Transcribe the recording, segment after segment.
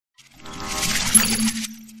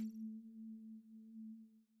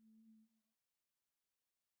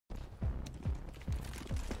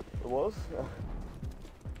was.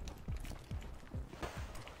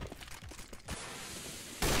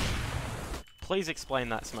 Please explain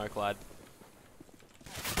that smoke, lad.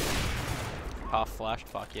 Half flashed,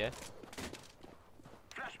 fuck yeah.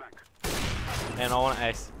 And I want to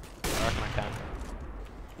ace. I reckon I can.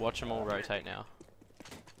 Watch them all rotate now.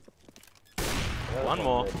 Yeah, One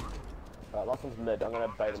more. Alright, last one's mid. I'm gonna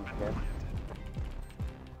bait him again.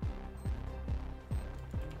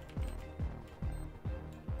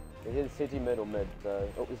 He's in city mid or mid, so...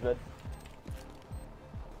 Oh, he's mid.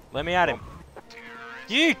 Let me at him.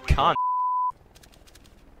 You cunt!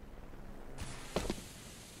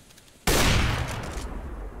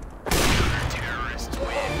 Terrorists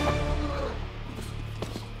win.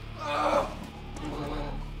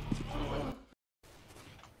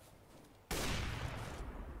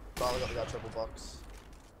 Tyler got the guy triple box.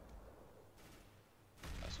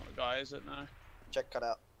 That's not a guy, is it? No. Check cut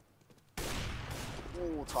out.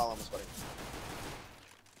 Ooh, Tyler almost got him.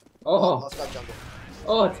 Oh, Last guy jungle.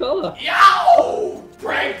 oh, Tyler. Yo!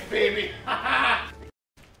 Break, baby!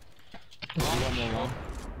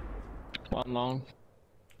 One long.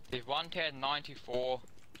 There's 110, 94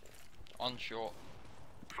 on short.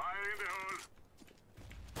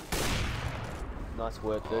 Nice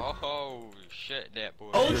work, dude. Oh shit, that boy.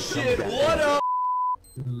 Oh shit, what up?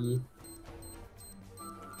 Yeah.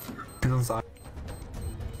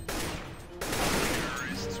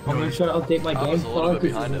 I'm gonna try to update my game file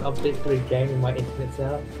because there's an update for the game and my internet's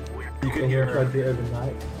out. You can hear try to her. do it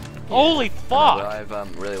overnight. Holy fuck! I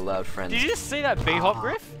have really loud friends. Did you just see that B-hop,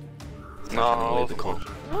 Griff? No.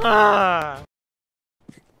 Ah!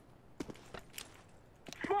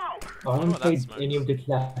 I haven't that played smokes. any of the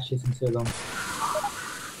clashes in so long.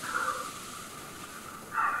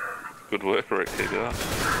 Good work, Rick. Keep it up.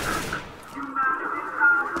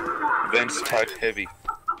 Vents type heavy.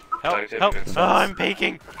 Help, Type heavy help! vents. Oh, I'm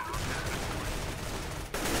peeking!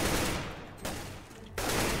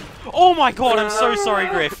 Oh my god, I'm so sorry,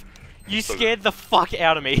 Griff. You scared the fuck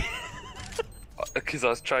out of me. Because I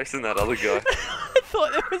was chasing that other guy. I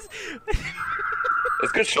thought it was...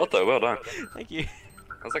 It's a good shot though, well done. Thank you.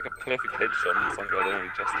 That was like a perfect headshot and some guy there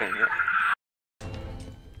and he just came out.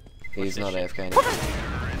 He's not AFK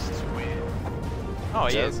Terrorists win. Oh,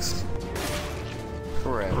 he is.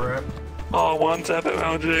 Forever. Oh, one tap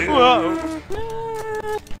MLG. Whoa!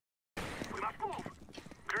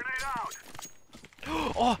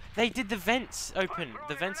 Oh, they did the vents open.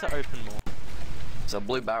 The vents are open more. So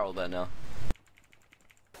blue barrel there now.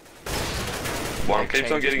 One Yeah,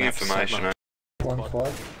 keeps on changes getting maps so information. much. One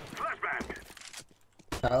flag.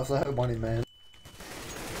 I also have one in man.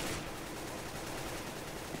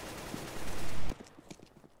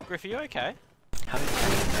 Griff, are you okay?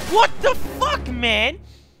 What the fuck, man?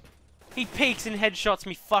 He peeks and headshots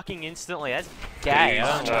me fucking instantly. That's gay.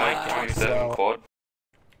 I don't like it. 27 quad.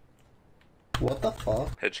 What the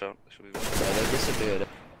fuck? Headshot. Should be Bro, they disappeared.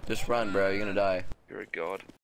 Just run, bro. You're gonna die. You're a god.